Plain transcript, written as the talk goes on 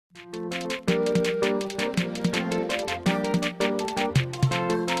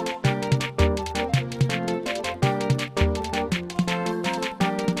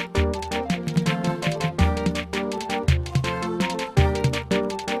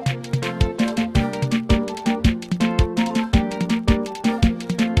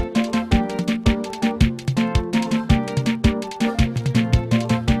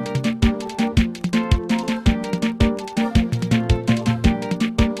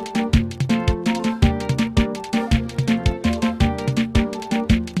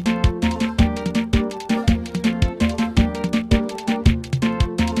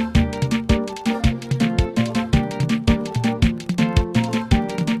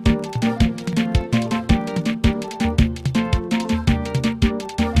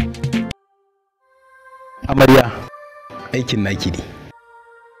amarya aikin naki ne,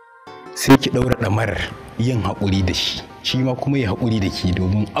 sai ki ɗaura ɗamarar yin haƙuri da shi ma kuma ya haƙuri da ki,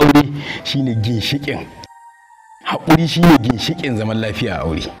 domin aure shine ginshiƙin haƙuri, shine ginshiƙin zaman lafiya a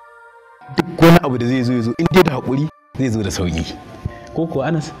aure. Duk wani abu da zai zo ya zo in dai da haƙuri zai zo da sauƙi. Ko kuwa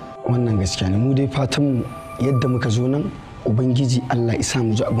Anas? Wannan gaskiya ne, mu dai fatan mu yadda muka zo nan Ubangiji Allah isa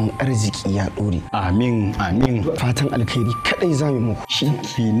mu ji abin arziki ya ɗore. Amin amin. Fatan alkhairi kadai za mu muku.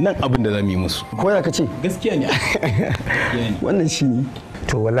 Shi nan abin da za mu yi musu. Ko ya kace? Gaskiya ne. Wannan shi ne.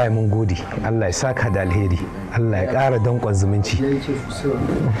 To wallahi mun gode. Allah ya saka da alheri. Allah ya ƙara danƙon zumunci.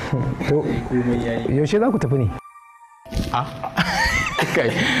 To yaushe za ku tafi ne?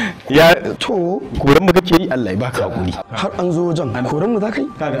 Ya to koran mu kake yi, Allah ya baka hakuri. Har an zo wajen koran mu za ka yi?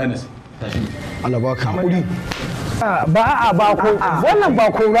 Kaga Anas. Allah baka hakuri. Ba ko wannan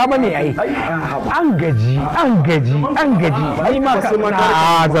ba kora bane ai. An gaji ai ma ka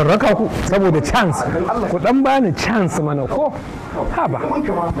zan raka ku saboda chance, ku dan bani chance mana ko haba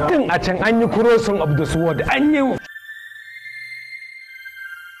tun a can an yi crossing of the sword an yi.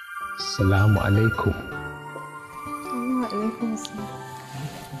 Assalamu alaikum. Wa alaikum assalam.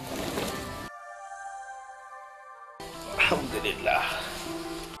 Alhamdulillah.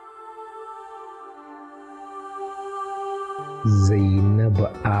 Zainabu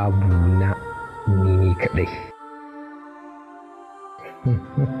abuna ni kadai.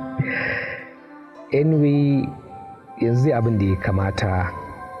 Anyway, yanzu abin da ya kamata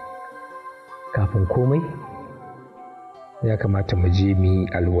kafin komai ya kamata mu je mu yi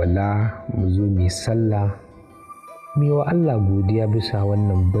alwala, mu zo mu yi sallah, mu yi wa Allah godiya bisa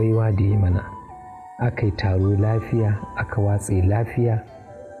wannan baiwa da ya mana. Aka yi taro lafiya, aka watse lafiya,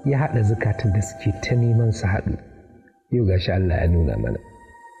 ya haɗa zukatan da suke ta neman su haɗu. Yau gashi Allah ya nuna mana,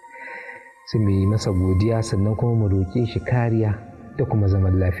 sai mu yi masa godiya, sannan kuma mu roƙe shi kariya da kuma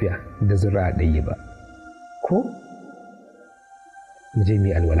zaman lafiya da zuri'a ɗaya ba ko mu je mu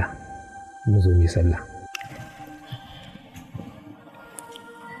yi alwala, mu zo mu yi sallah.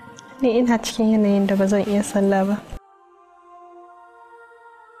 Ni ina cikin yanayin da ba zan iya sallah ba.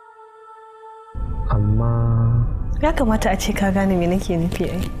 Amma ya kamata a ce ka gane me nake nufi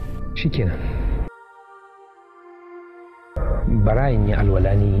ai. Shikenan. Bara in yi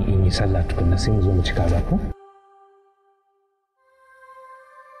alwala ne in yi sallah tukunna sai mu zo mu cika ba ko?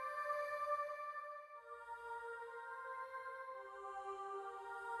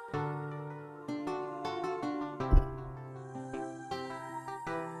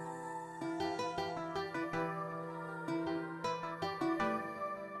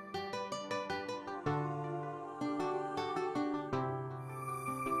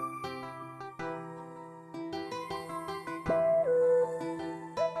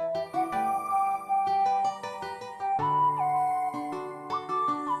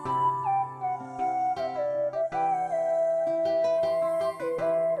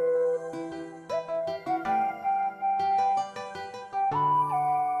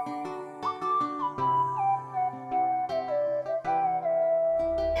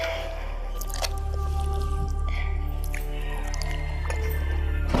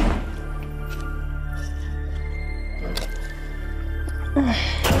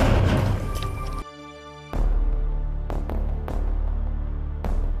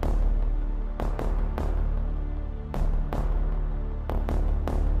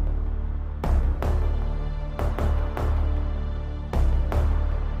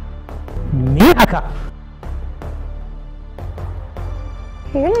 Me haka?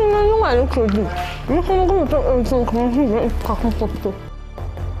 Wannan yi wani kogi, ni kuma kuma ta ɗauki kuma shi da kafin fito.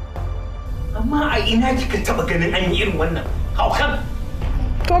 Amma a ina kika taɓa ganin an yi irin wannan haukan?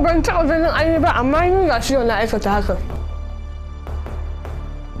 To ban taɓa ganin an yi ba, amma ni ga shi yau na aikata haka.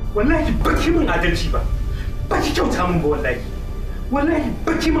 Wallahi baki min adalci ba, baki kyauta min ba wallahi. Wallahi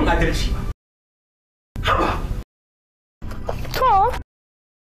baki min adalci ba. Haba! To,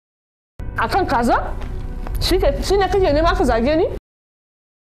 akan kaza? Shi ne kake nema ka zage ni?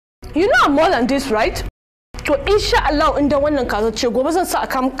 You know I'm more than this, right? To insha Allah inda wannan kaza ce gobe zan sa a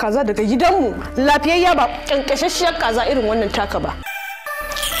kama kaza daga gidanmu lafiyayya ba kankashashiyar kaza irin wannan taka ba.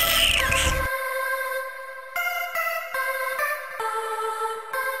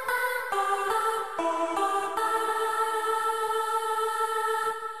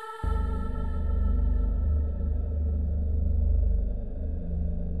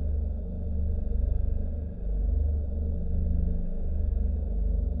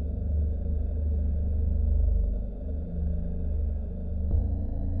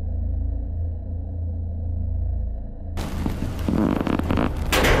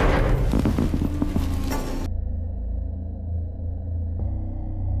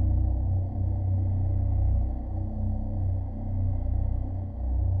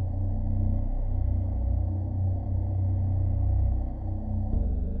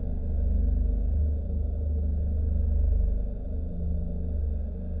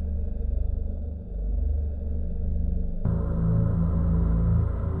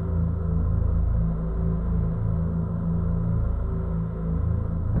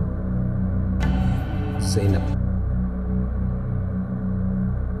 Zainab.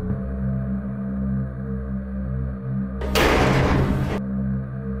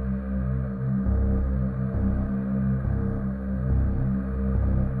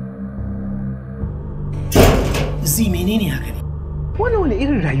 Menene haka ne? Wani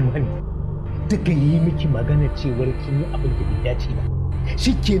irin rayuwa ne? Daga yi miki magana cewar kin yi abin da bai dace ba.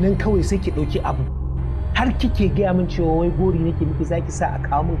 Shikenan kawai sai ki ɗauki abu. Har kike gaya min cewa wai gori nake miki zaki sa a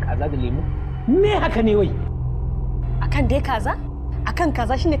kawo min kaza da lemu? Me haka ne wai? Akan dai kaza? Akan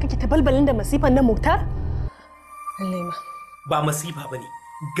kaza shine kake ta balbalin da masifan nan Muktar? Lallai ma. Ba masifa bane.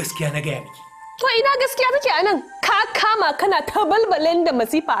 Gaskiya na gaya miki. To ina gaskiya take a nan? Ka kama kana ta balbalin da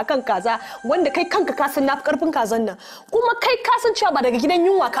masifa akan kaza wanda kai kanka ka san nafi karfin kazan nan. Kuma kai ka san cewa ba daga gidan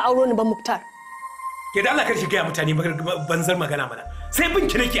yunwa ka auro ni ba Muktar. Ke da Allah kar ki gaya mutane banzar magana mana. Sai bin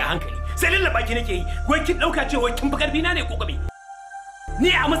ki nake a hankali. Sai lallaba ki nake yi. Wai kin dauka cewa kin fi karfi na ne ko kome? Ni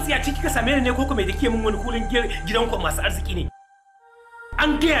a matsiyaci kika same ni ne ko kuma da kike min wani kulin gidan ku masu arziki ne.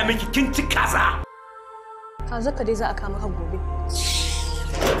 An gaya miki kin ci kaza. Kaza ka dai za a kama ka gobe.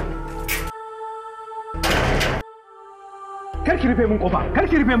 Kar ki rufe min kofa, kar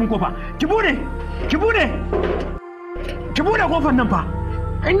ki rufe min kofa. Ki bude! Ki bude! Ki bude kofar nan fa.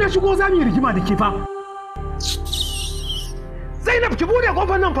 In na shigo za mu yi rigima da ke fa. Zainab ki bude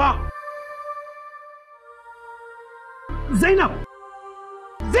kofar nan fa. Zainab!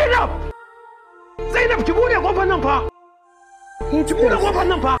 Zainab! Zainab ki bude kofar nan fa. Ki bude kofar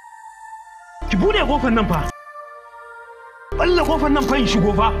nan fa. Ki bude kofar nan fa. Balla kofar nan fa in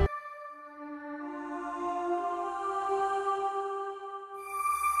shigo fa.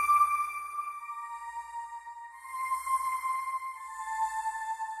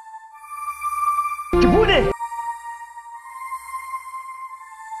 Ki bude!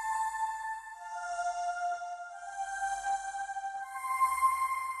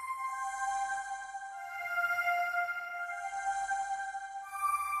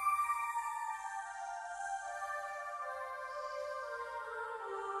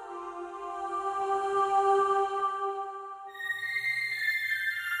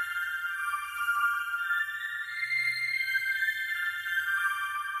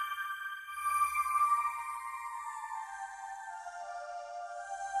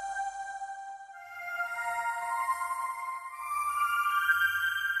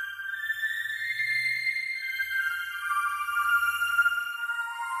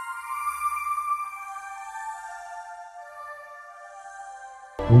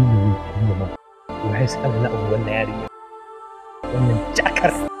 Wai san na wannan yarinya. Wannan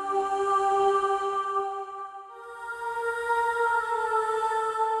jakar.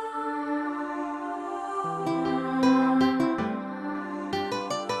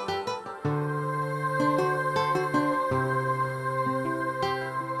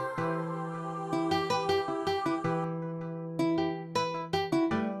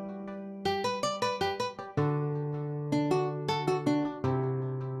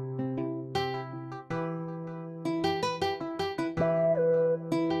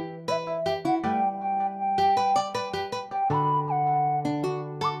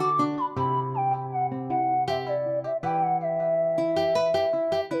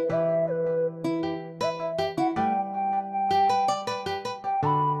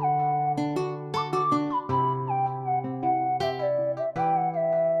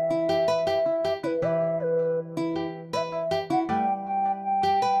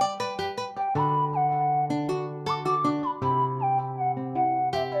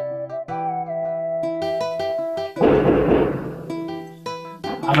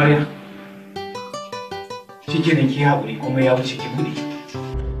 Amarya, shi kenan ki haƙuri kuma ya wuce ki buɗe.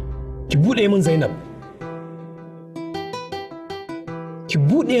 Ki buɗe min Zainab. Ki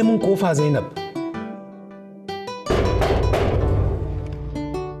buɗe min kofa Zainab.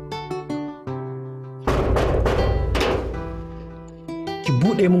 Ki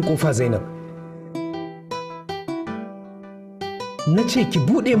buɗe min kofa Zainab. Na ce ki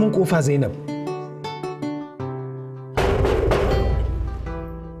buɗe min kofa Zainab.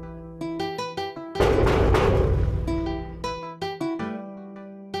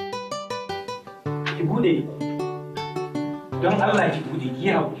 Ki buɗe. Don Allah ki buɗe ki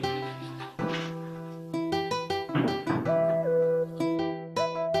haƙuri.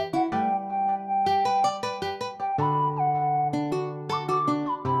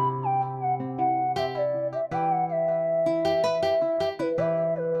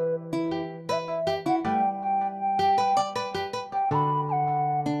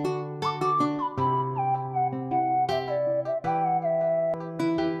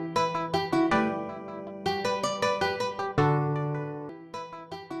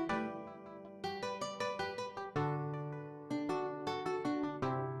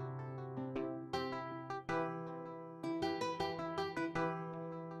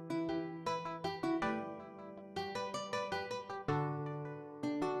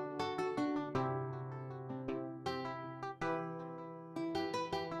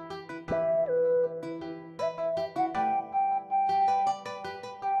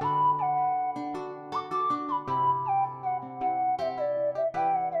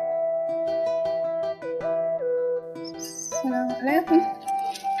 Assalamu alaikum.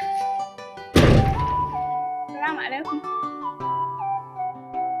 Assalamu alaikum.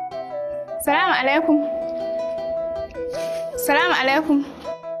 Assalamu alaikum. Assalamu alaikum.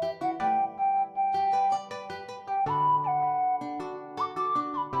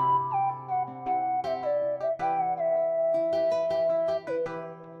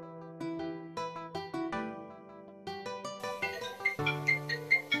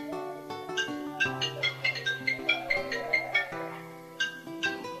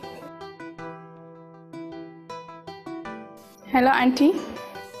 Hello, aunty.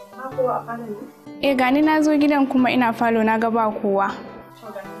 Gani na zo gidan kuma ina falo na ga ba kowa.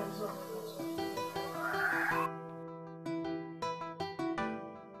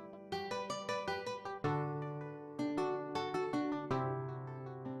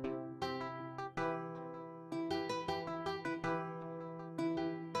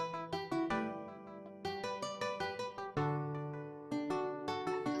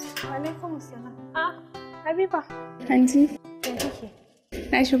 Alaikum salam. Habiba. Aunty.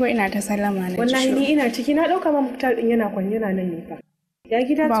 Na shigo ina ta sallama na. Wallahi ni ina ciki na dauka man fitar din yana kwanye yana nan ne fa. Ya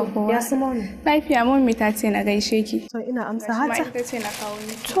gida to ya sama ni. Lafiya mummy ta ce na gaishe ki. To ina amsa hata. Ta ce na kawo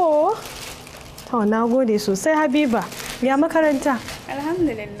ni. To na gode sosai Habiba. Ya makaranta?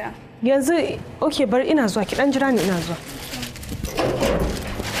 Alhamdulillah. Yanzu okay bar ina zuwa ki dan jira ni ina zuwa.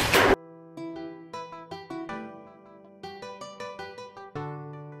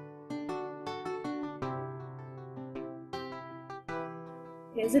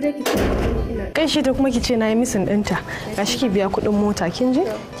 Yanzu dai ki gaishe ta kuma ki ce na yi misin ɗinta. Gashi ki biya kuɗin mota kin je?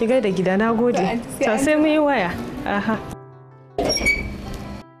 Ki gaida gida na gode. To sai mu yi waya. Aha.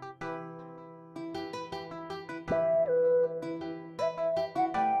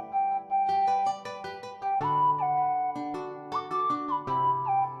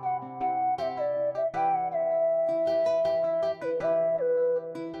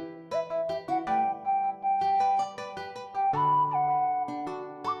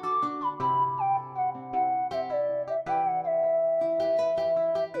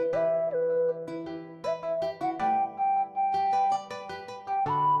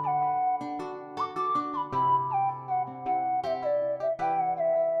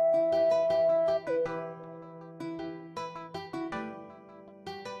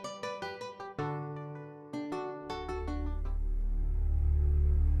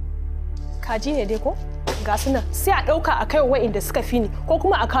 Kaji ne dai ko? Ga su nan sai a ɗauka a kai wa'inda suka fi ni ko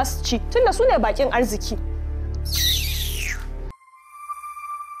kuma a kasu ci tunda su ne bakin arziki.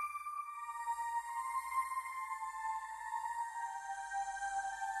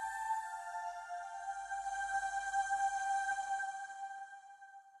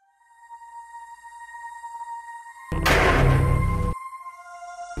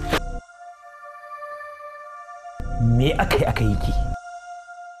 Me aka yi ki?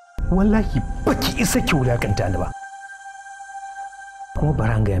 Wallahi baki isa ki wulakanta ni ba. Kuma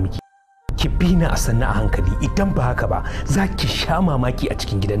bara an gaya miki, ki bi ni a sannu a hankali idan ba haka ba za ki sha mamaki a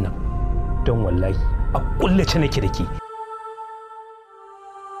cikin gidan nan. Don wallahi a kullace nake da ke.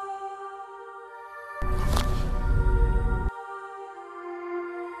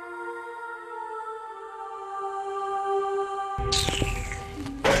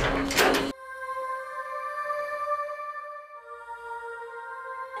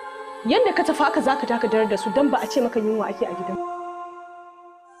 Yadda ka tafi haka zaka taka darar da su don ba a ce maka yunwa ake a gidan.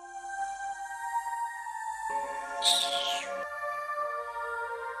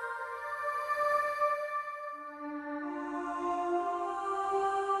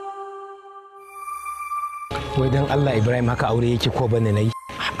 Wai dan Allah Ibrahim haka aure yake ko bane nayi?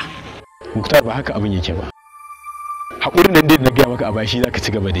 Muktar ba haka abin yake ba. Haƙurin nan dai na gaya maka a bashi zaka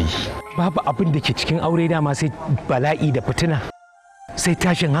ci gaba da yi. Babu abin da ke cikin aure dama sai bala'i da fitina. Sai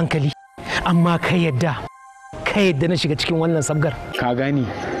tashin hankali, amma ka yadda na shiga cikin wannan sabgar. Ka gani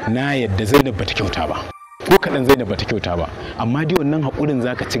na yadda Zainab bata kyauta ba, ko kaɗan Zainab bata kyauta ba, amma dai wannan haƙurin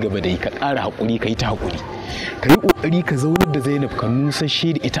zaka ci gaba da yi, ka ƙara haƙuri, ka yi ta haƙuri, ka yi ƙoƙari ka zaunar da Zainab ka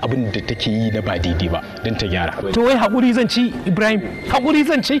nusashe da ita abin da take yi na ba daidai ba don ta gyara. To wai haƙuri zan ci Ibrahim, haƙuri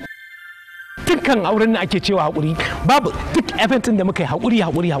zan ci. Dukkan auren nan ake cewa haƙuri, babu duk eventin da muka yi haƙuri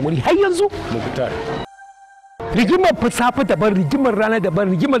har yanzu. Muktar. Rigimar safe daban, rigimar rana daban,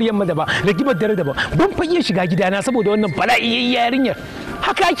 rigimar yamma daban, rigimar dare daban. Ban fa iya shiga gidana saboda wannan bala'i yarinyar.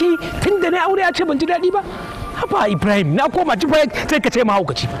 Haka ake tun da na aure a ce ban ji daɗi ba. Haba Ibrahim, na koma ji sai ka ce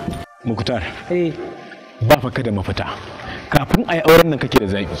mahaukaci. Muktar. Ba fa ka da mafita. Kafin a yi auren nan kake da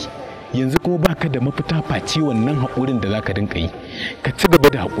zaɓi. yanzu kuma baka da mafita face wannan haƙurin da zaka dinka yi, ka ci gaba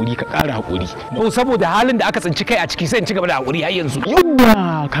da haƙuri, ka ƙara haƙuri. To saboda halin da aka tsinci kai a ciki sai in ci gaba da haƙuri har yanzu.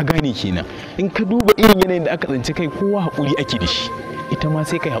 Yawwa ka gane kenan, in ka duba irin yanayin da aka tsinci kai kowa haƙuri ake da shi, ita ma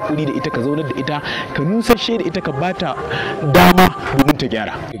sai kai haƙuri da ita, ka zaunar da ita, ka nusashe da ita, ka bata dama domin ta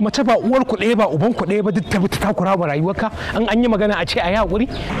gyara. Mace ba uwar ku ɗaya ba uban ku ɗaya ba duk ta bi ta takura wa rayuwarka, an yi magana a ce a yi haƙuri?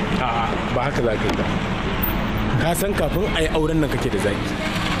 A'a ba haka za ka yi ba. Ka san kafin a yi auren nan kake da zaɓi,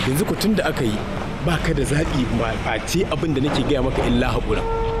 yanzu ku tun da aka yi ba ka da zaɓi ba face abin da nake gaya maka illa haƙurin.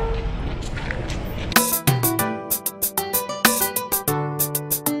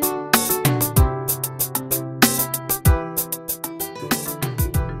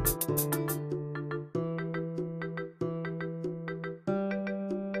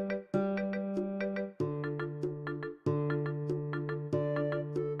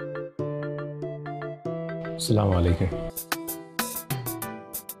 Assalamu alaikum.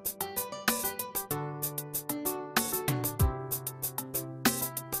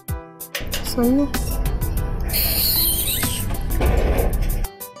 Sannu.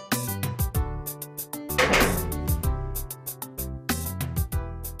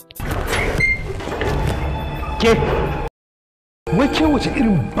 Ke, wai ke wace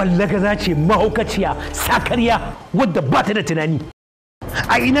irin ballagaza ce mahaukaciya sakarya wadda ba ta da tunani?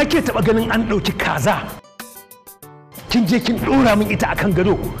 A ina ke taɓa ganin an ɗauki kaza? Kin je kin ɗora min ita akan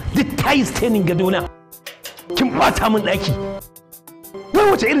gado, duk ta yi stenin gado na. Kin ɓata min ɗaki. Wai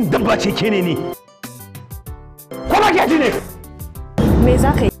wace irin dabba ce ke ne? Ko ba ke ji ne? Me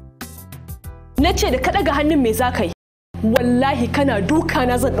za ka yi? Na ce da ka ɗaga hannun me za ka yi? Wallahi kana duka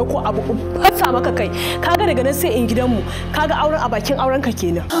na zan ɗauko abu in fasa maka kai. Kaga daga nan sai in gidanmu, kaga auren a bakin aurenka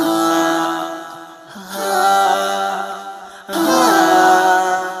kenan.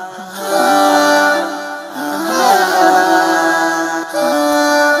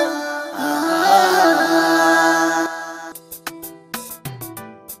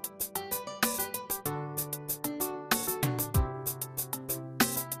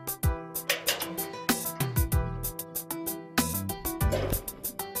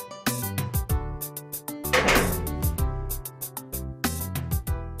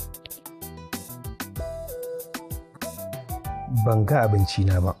 Ban ga abinci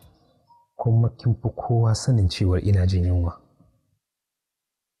na ba, kuma kin fi kowa sanin cewar ina jin yunwa.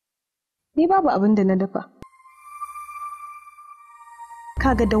 Ni babu abin da na dafa.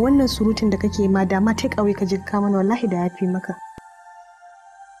 Kaga da wannan surutun da kake ma da ma take away ka je ka mana wallahi da yafi maka.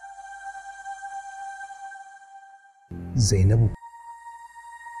 Zainabu,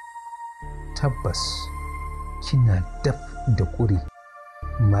 tabbas kina daf da ƙuri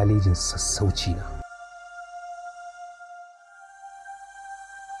malejin sassauci na.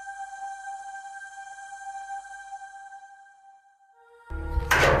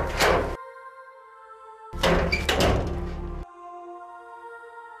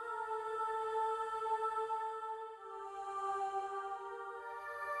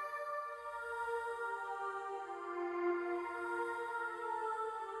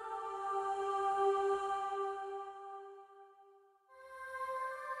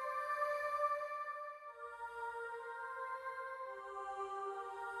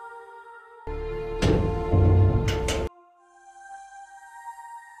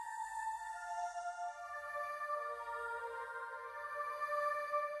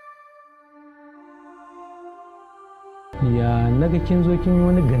 Ya naga kin zo kin yi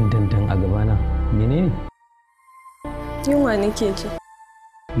wani gandandan a gabana. Menene? Yunwa nake ji.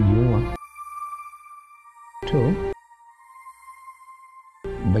 Yunwa? To,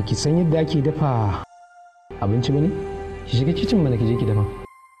 baki san yadda ake dafa abinci bane? Ki shiga kicin mana ki je ki dafa.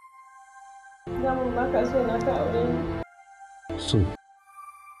 Damun baka so na ka aure ni. So,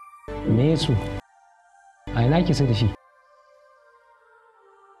 me so? A ina ki sai da shi?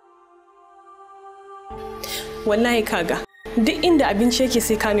 Wallahi kaga duk inda abinci yake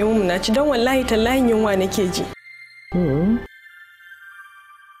sai ka nemo mu na ci don wallahi tallahin yunwa nake ji.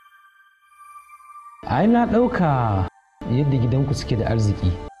 Ai na ɗauka yadda gidanku suke da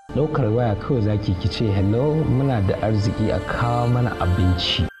arziki. Ɗaukar waya kawai zaki ki ce hello muna da arziki a kawo mana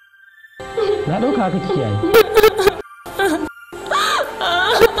abinci. Na ɗauka haka kike yi.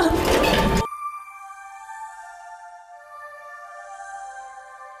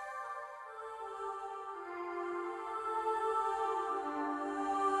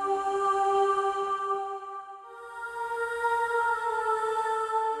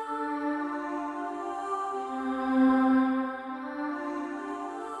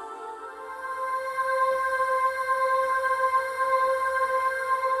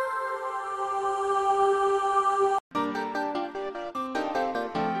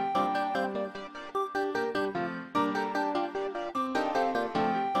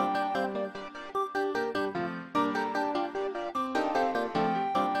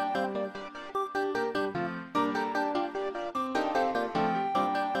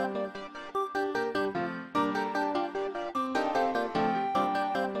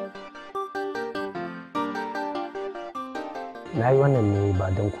 Na yi wannan ne ba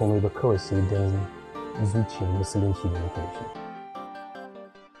don komai ba kawai sai don zuciyar musulunci da nake da shi.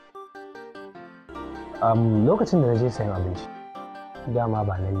 Lokacin da na je sayan abinci, dama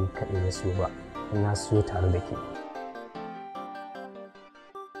ba na ni kaɗai na siyo ba, na siyo tare da ke.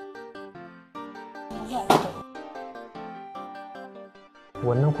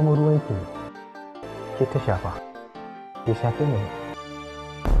 Wannan kuma ruwan ki ke ta shafa, ke shafe ne.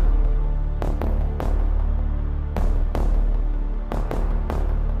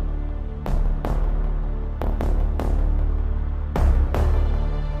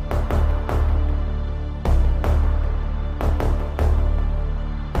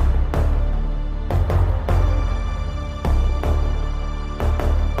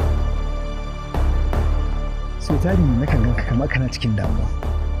 tari na kan ganka kamar kana cikin damuwa,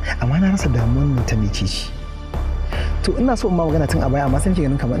 amma na rasa damuwan nan ta mece shi. To ina so in ma magana tun a baya, amma sai nake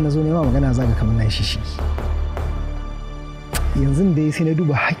ganin kamar ina zo nema magana zaga kamar na shi. Yanzu dai sai na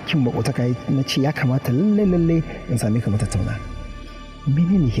duba hakkin makotaka na ce ya kamata lalle in same ka mu tattauna.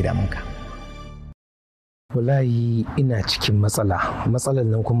 Menene ke damun ka? Wallahi ina cikin matsalar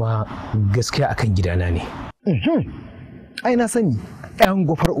nan kuma gaskiya akan gidana ne. Ai na sani ƴan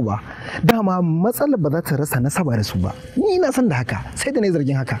gofar uba, dama matsalar ba za ta rasa nasaba da su ba. Ni na san da haka, sai da na yi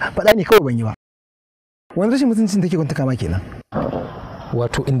zargin haka, faɗa ne kawai ban yi ba. Wani rashin mutuncin take kwanta kama kenan.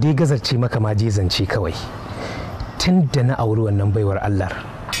 Wato in dai gazarce maka ma je zance kawai. Tun da na auri wannan baiwar Allah,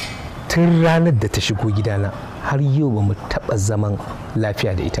 tun ranar da ta shigo gidana har yau ba mu taɓa zaman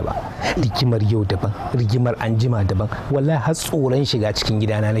lafiya da ita ba. Rigimar yau daban, rigimar anjima daban, wallahi har tsoron shiga cikin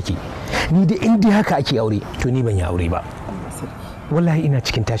gidana nake. Ni da in dai haka ake aure, to ni ban yi aure ba. Wallahi ina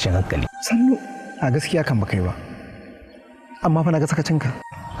cikin tashin hankali. Sannu a gaskiya kan baka yi ba, amma fa na ga sakacinka.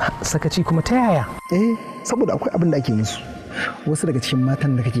 Sakaci kuma ta yaya? Saboda akwai abin da ake musu. Wasu daga cikin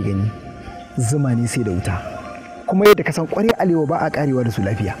matan da kake gani zuma ne sai da wuta, kuma yadda ka san ƙwarai alewa ba a karewa da su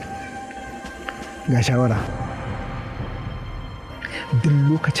lafiya. Ga shawara, duk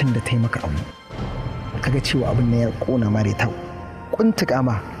lokacin da ta yi maka abu kaga cewa abin na ya ƙona mare ta kuntuka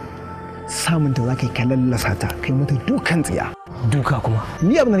ma, samun ta za ka yi ka lallasa ta kai mata dukan tsiya. Duka kuma?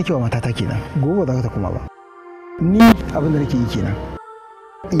 Ni abin da nake wa matata kenan, gobe ba za ta kuma ba. Ni abin da nake yi kenan.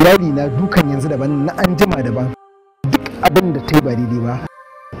 Iyali na dukan yanzu daban, na anjima daban. Duk abin da ta yi ba daidai ba,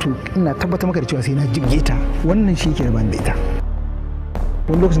 to ina tabbatar maka da cewa sai na jibge ta. Wannan shi ke raban da ita.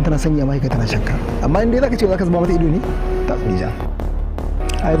 Wani lokacin tana sanya mahaifa tana shakka, amma in dai zaka ce zaka zama mata ido ne, ta tsija.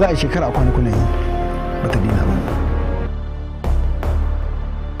 Ai za a shekara a kwana kuna yi, bata dina ba.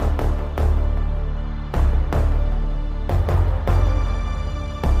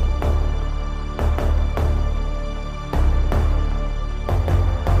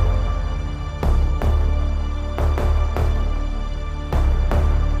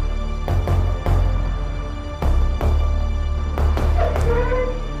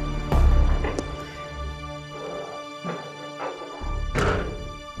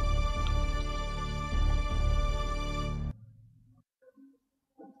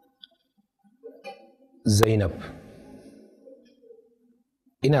 Zainab,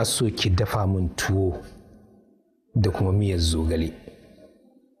 ina so ki dafa min tuwo da kuma miyar zogale.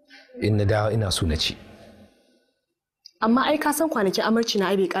 In na dawo ina so na ci. Amma ai ka san kwanaki amarci na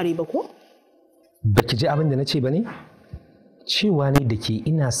ai bai kare ba ko? Baki ji abin da na ce ba ne? Cewa ne da ke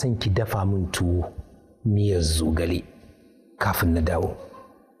ina son ki dafa min tuwo miyar zogale kafin na dawo.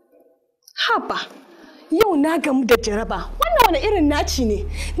 Haba, yau na gamu da jaraba. Wani irin naci ne?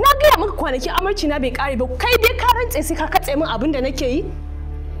 Na gaya maka kwanaki amarci na bai kare ba, kai dai ka rantse sai ka katse min abin da nake yi?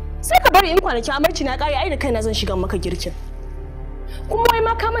 Sai ka bari in kwanaki amarci na kare, ai da kaina zan shiga maka girkin. Kuma wai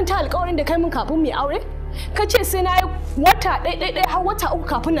ma ka manta alƙawarin da kai min kafin mu aure? Ka ce sai na yi wata ɗaya har wata 3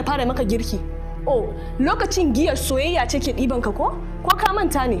 kafin na fara maka girki. Oh, lokacin giyar soyayya ce ke ɗiban ka ko? Ko ka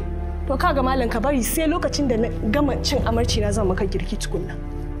manta ne? To ka ga malam ka bari sai lokacin da na gama cin amarci na zan maka girki tukunna.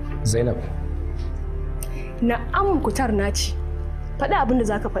 Zainab. Na'am kutar naci. Faɗa abin da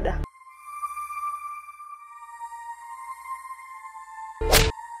zaka faɗa.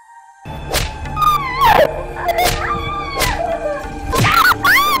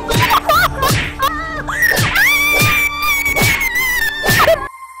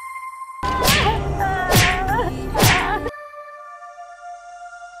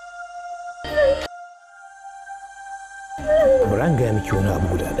 Bari an gaya miki wani abu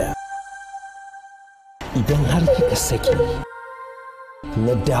guda ɗaya. Idan har kika saki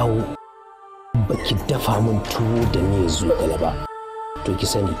na dawo baki dafa min tuwo da miyar zogale ba, to ki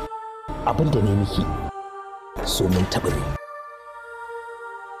sani abin da ne miki so mun taɓa ne.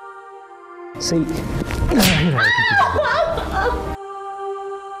 Sai lahira kike da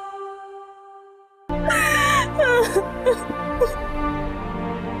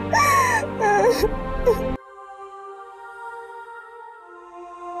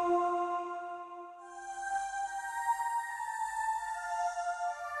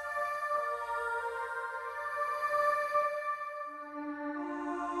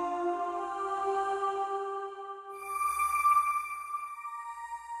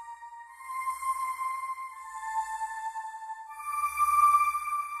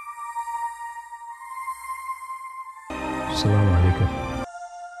Assalamu alaikum.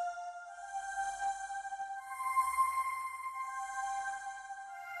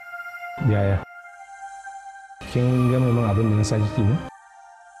 Yaya? Kin gama min abin da na sa kiki ne?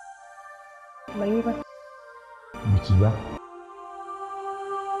 Ban yi ba. Biki ba?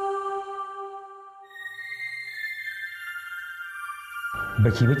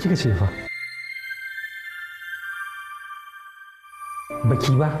 Baki ba kika ce fa?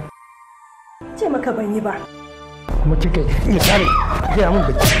 Baki ba? Ce maka ban yi ba. Kuma kika iya kare gaya min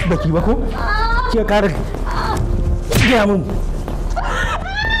baki ba ko? Kika kare gaya min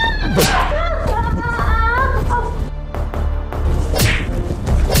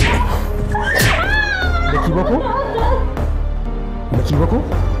baki ba ko? Baki ba ko?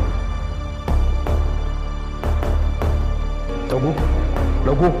 Dago,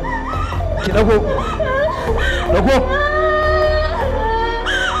 dago, ki dago, dago.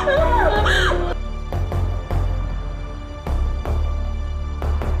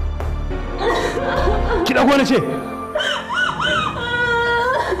 Ki dago na ce.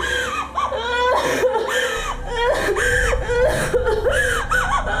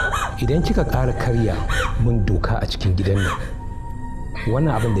 Idan kika ƙara karya mun doka a cikin gidan nan,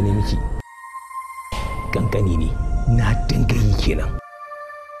 wannan abin da ne miki kankani ne, na dangayi kenan.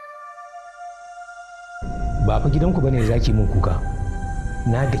 Ba fa gidanku bane zaki mun kuka,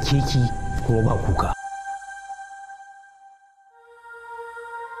 na da keki kuma ba kuka.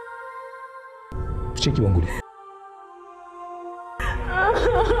 Fice ki ban guri.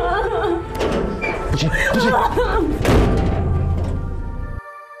 Fice, fice.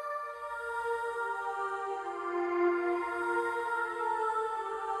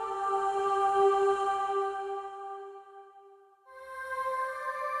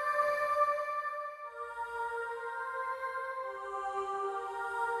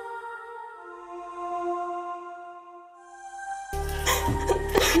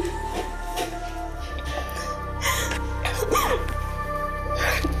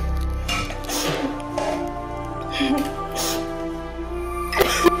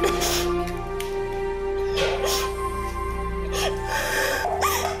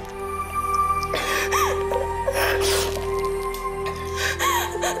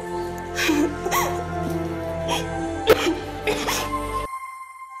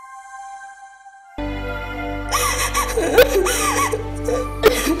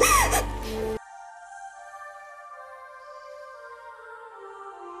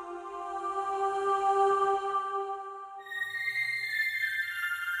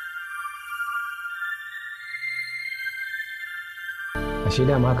 Ashe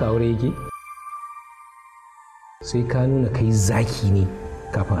dama haka aure yake? Sai ka nuna kai zaki ne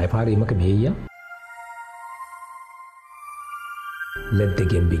kafin a fara yi maka biyayya? Let the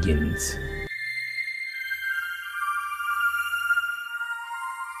game begins.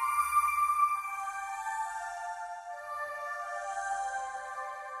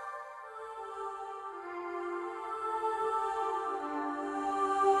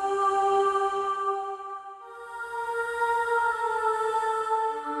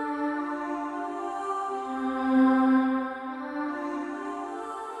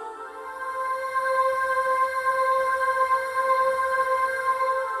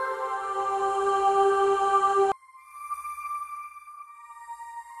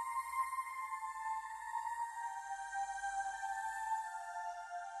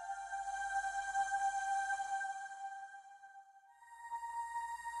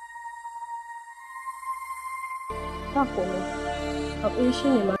 Ba komai. Haƙuri shi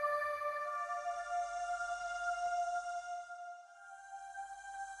ne ma.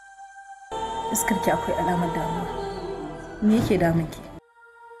 Iskarki akwai alamar damuwa. Me yake damunki?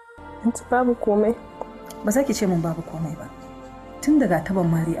 Anti babu komai. Ba za ki ce min babu komai ba. Tun daga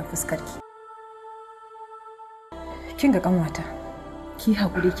taban mari a fuskarki. Kin ga kanwata. Ki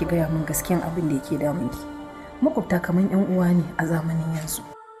haƙuri ki gaya min gaskiyan abin da yake damunki. Makwabta kaman 'yan uwa ne a zamanin yanzu.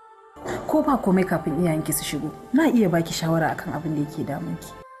 Ko ba komai kafin iyayenki su shigo, na iya baki shawara akan abin da yake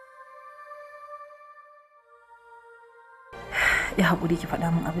damunki. Ya haƙuri ki faɗa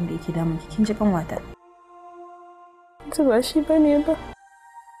min abin da yake damunki, kin ji kanwata? Ba shi bane ba.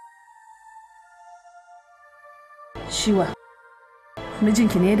 Shiwa,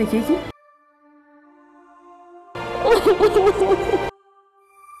 mijinki ne da keki?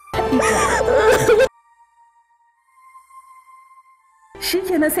 Shi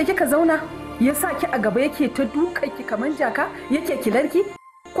kenan sai kika zauna ya sa ki a gaba yake ta dukan ki kamar jaka yake kilarki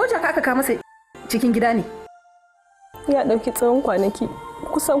ko jaka aka ka masa cikin gida ne? Ya ɗauki tsawon kwanaki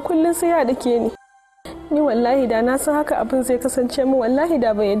kusan kullum sai ya dake ni wallahi da na san haka abin zai kasance mu wallahi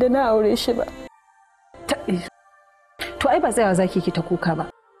da ban yadda na aure shi ba. To ai ba tsayawa zaki ki ta kuka ba,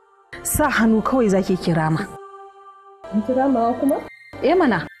 sa hannu kawai zaki ki rama. Ki ramawa kuma?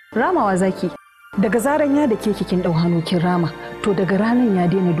 Mana ramawa zaki. Daga zaran ya dake ki kin dau hannu kin rama, to daga ranan ya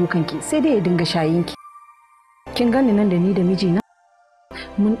daina dukan ki sai dai ya dinga shayin ki. Kin gani nan da ni da mijina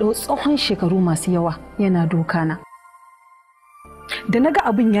mun dau tsawon shekaru masu yawa yana dukana. Da naga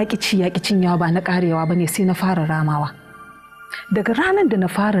abin yaƙi cinyawa ba na karewa bane sai na fara ramawa. Daga ranan da na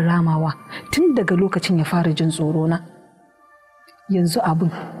fara ramawa tun daga lokacin ya fara jin tsoro na. Yanzu abin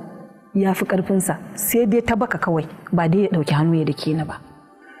ya fi ƙarfinsa sai dai ta baka kawai ba dai ya ɗauki hannu ya dake ni ba.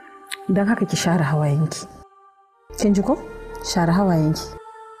 Don haka ki share hawayenki. Kin ji ko? Share hawayenki.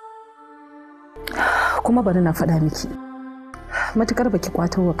 Kuma bari na faɗa miki. Matukar baki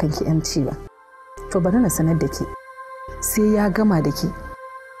kwato wa kanki yanci ba. To bari na sanar da ke. Sai ya gama da ke.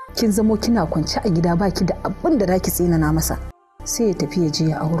 Kin zamo kina kwance a gida baki da abin da zaki tsinana masa. Sai ya tafi ya je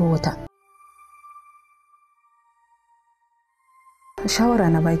ya auro wata. Shawara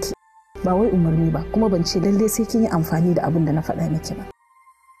na baki. Ba wai umarni ba, kuma ban ce lalle sai kin yi amfani da abin da na faɗa miki ba.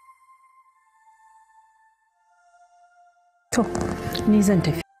 To, ni zan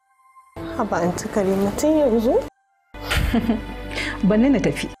tafi. Haba an tukare mutum yanzu? Banni na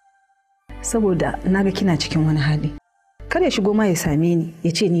tafi. Saboda naga kina cikin wani hali. Kar ya shigo ma ya same ni,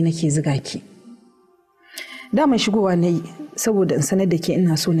 ya ce ni nake ziga ki. Daman shigowa na yi saboda in sanar da ke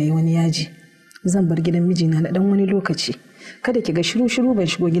ina so na yi wani yaji. Zan bar gidan mijina na dan wani lokaci. Kada ki ga shiru ban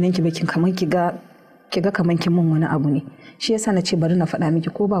shigo gidanki ba kin kaman ki ga kaman kin mun wani abu ne. Shi yasa na ce bari na faɗa miki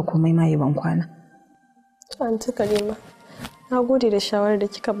ko ba komai ma yi ban kwana. An Karima. Na gode da shawarar da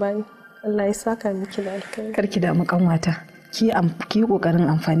kika bani. Allah ya saka miki da alkhairi. Kar ki damu kanwata. Ki yi kokarin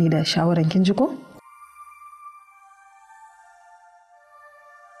amfani da shawaran kin ji ko?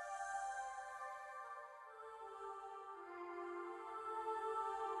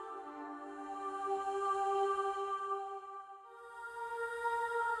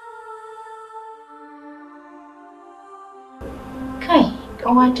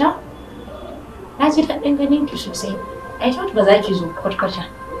 Ƙawata, na ji daɗin ganin ki sosai. I thought ba za ki zo kwatkwata.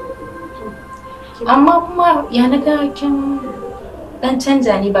 Amma kuma ya na ga kin ɗan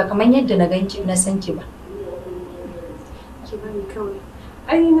canja ni ba kamar yadda na ganki na san ki ba. Ki bani kawai.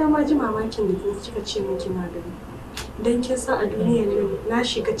 Ai na ma ji mamakin da kika ce min kina gani. Dan kin san a duniyar nan na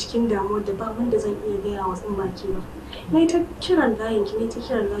shiga cikin damuwar da ba wanda zan iya gaya wa in baki ba. Na ta kiran layin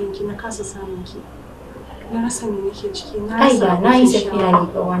ki na kasa samun ki. Na rasa me nake ciki na rasa. Na yi tafiya ne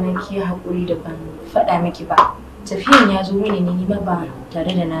ga wani ki haƙuri da ban faɗa miki ba. Tafiyan ya zo mini ne ba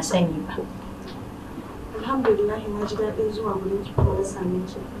tare da na sani ba. Alhamdulillah na ji daɗin zuwa gurin ki kuma na same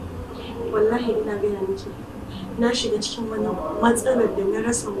ki. Wallahi ina gaya miki. Na shiga cikin wani matsalar da na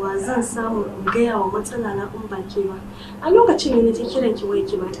rasa wa zan samu in gaya wa matsala na in baki ba. A lokacin ne na ji kiran ki wai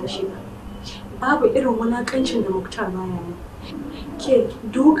ki ba ta shi ba. Babu irin wulakancin da Muktar baya yi. Ke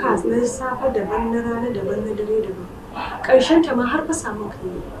duka na safe daban na rana daban na dare daban. Ƙarshen ta ma har fa samu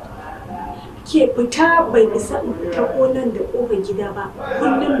kai. Ke fita bai isa in fita nan da ƙofar gida ba.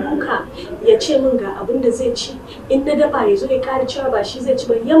 Kullum duka ya ce min ga abin da zai ci. In na dafa ya zo ya ƙara cewa ba shi zai ci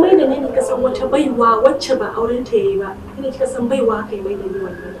ba. Ya maida ne ka san wata baiwa wacce ba auren ta yayi ba. Ina kika san baiwa haka ya maida ni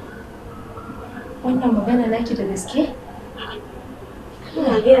wannan. Wannan magana naki da gaske?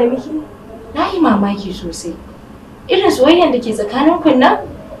 Ina gaya miki. Na yi mamaki sosai. Irin soyayyar da ke tsakanin ku nan?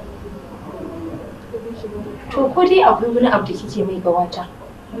 To ko dai akwai wani abu da kike mai gawata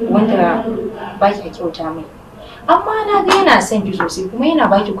wanda ba ki kyauta mai. Amma na ga yana son ki sosai kuma yana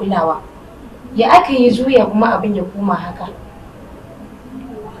ba ki kulawa. Ya aka yi juya kuma abin ya koma haka?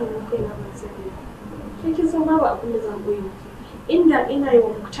 Kin san babu abin da zan koyi miki. Inda ina yi wa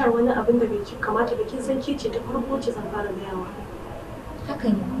Muktar wani abin da bai kamata ba kin san ke ce ta farko ce zan fara gayawa.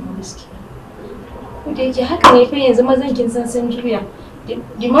 Hakan ne kuma gaskiya. Da yake haka ne fa yanzu mazan kin san sun juya.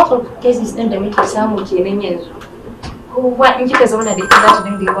 The amount of cases din da muke samu kenan yanzu. Kowa in kika zauna da ita za ta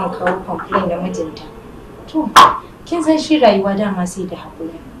dinga yawan kawo complain da mijinta. To, kin san shi rayuwa dama sai da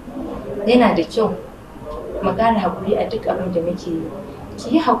haƙuri. Yana da kyau mu ƙara haƙuri a duk abin da muke yi. Ki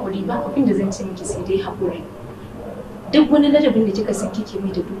yi haƙuri ba abin da zan ce miki sai dai haƙuri. Duk wani ladabin da kika san kike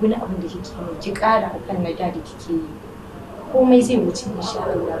mai da duk wani abin da kike mai ki ƙara akan na da kike yi. Komai zai wuce insha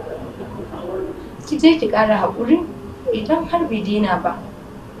Allah. Ki je ki ƙara haƙuri idan har bai daina ba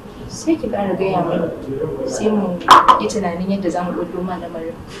sai ki ƙara gaya mana sai mu yi tunanin yadda za mu ɗauko ma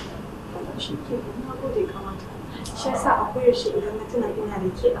lamarin. Shi ke, na gode kamata. Shi yasa a koyaushe idan na tuna ina da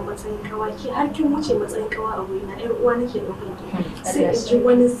ke a matsayin kawa, ke har kin wuce matsayin kawa a wurina, ƴar uwa nake ɗaukar ki. Sai in ji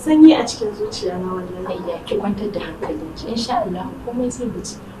wani sanyi a cikin zuciya na wallahi. Ayya, ki kwantar da hankalinki, insha Allah komai zai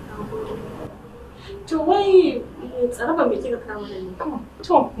wuce. To wai tsaraba me kika kawo ne?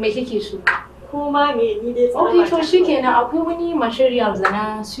 To me kike so? Kuma me ni dai tsaraba. Okay, to shikenan akwai wani materials da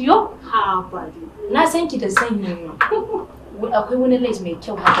na siyo. Ha ba dai. Na san ki da sanyi. Akwai wani lace mai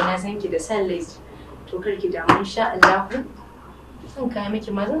kyau haka na san ki da san lace. To kar ki damu insha Allah. Zan kai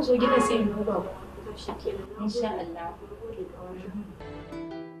miki ma zan zo gidan sai in duba ku. Insha Allah.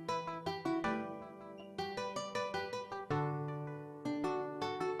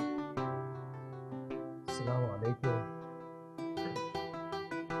 Assalamu alaikum.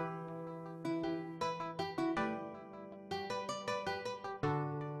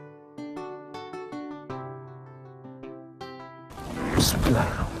 Bismillah.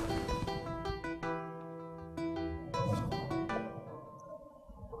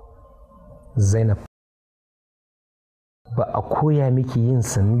 Zainab, ba a koya miki yin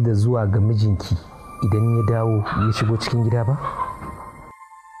sannu da zuwa ga mijinki idan ya dawo ya shigo cikin gida ba?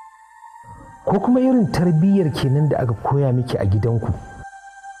 Ko kuma irin tarbiyyar kenan da aka koya miki a gidanku?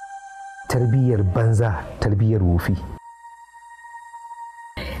 Tarbiyyar banza, tarbiyyar wofi.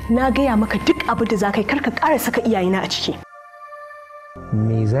 Na gaya maka duk abin da za ka yi karka ƙara saka iyayena a ciki.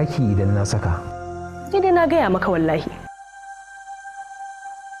 Me zaki idan na saka? Ni dai na gaya maka wallahi.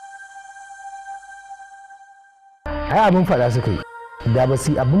 Ai abin faɗa suka yi, da ba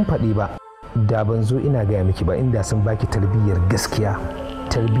su yi abin faɗi ba, da ban zo ina gaya miki ba inda sun baki tarbiyyar gaskiya,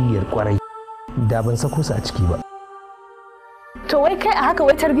 tarbiyyar ƙwarai, da ban sako su a ciki ba. To wai kai a haka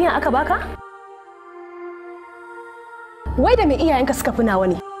wai tarbiyyar aka baka? Wai da me iyayenka suka fi nawa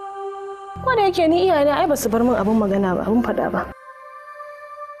ne? Ko da yake ni iyayena ai ba su bar min abin magana ba, abin faɗa ba.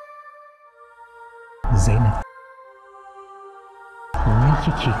 Zainab, ni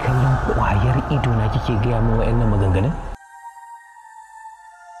kike kallon ƙwayar ido na kike gaya min wa'annan maganganun?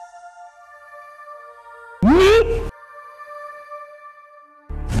 Ni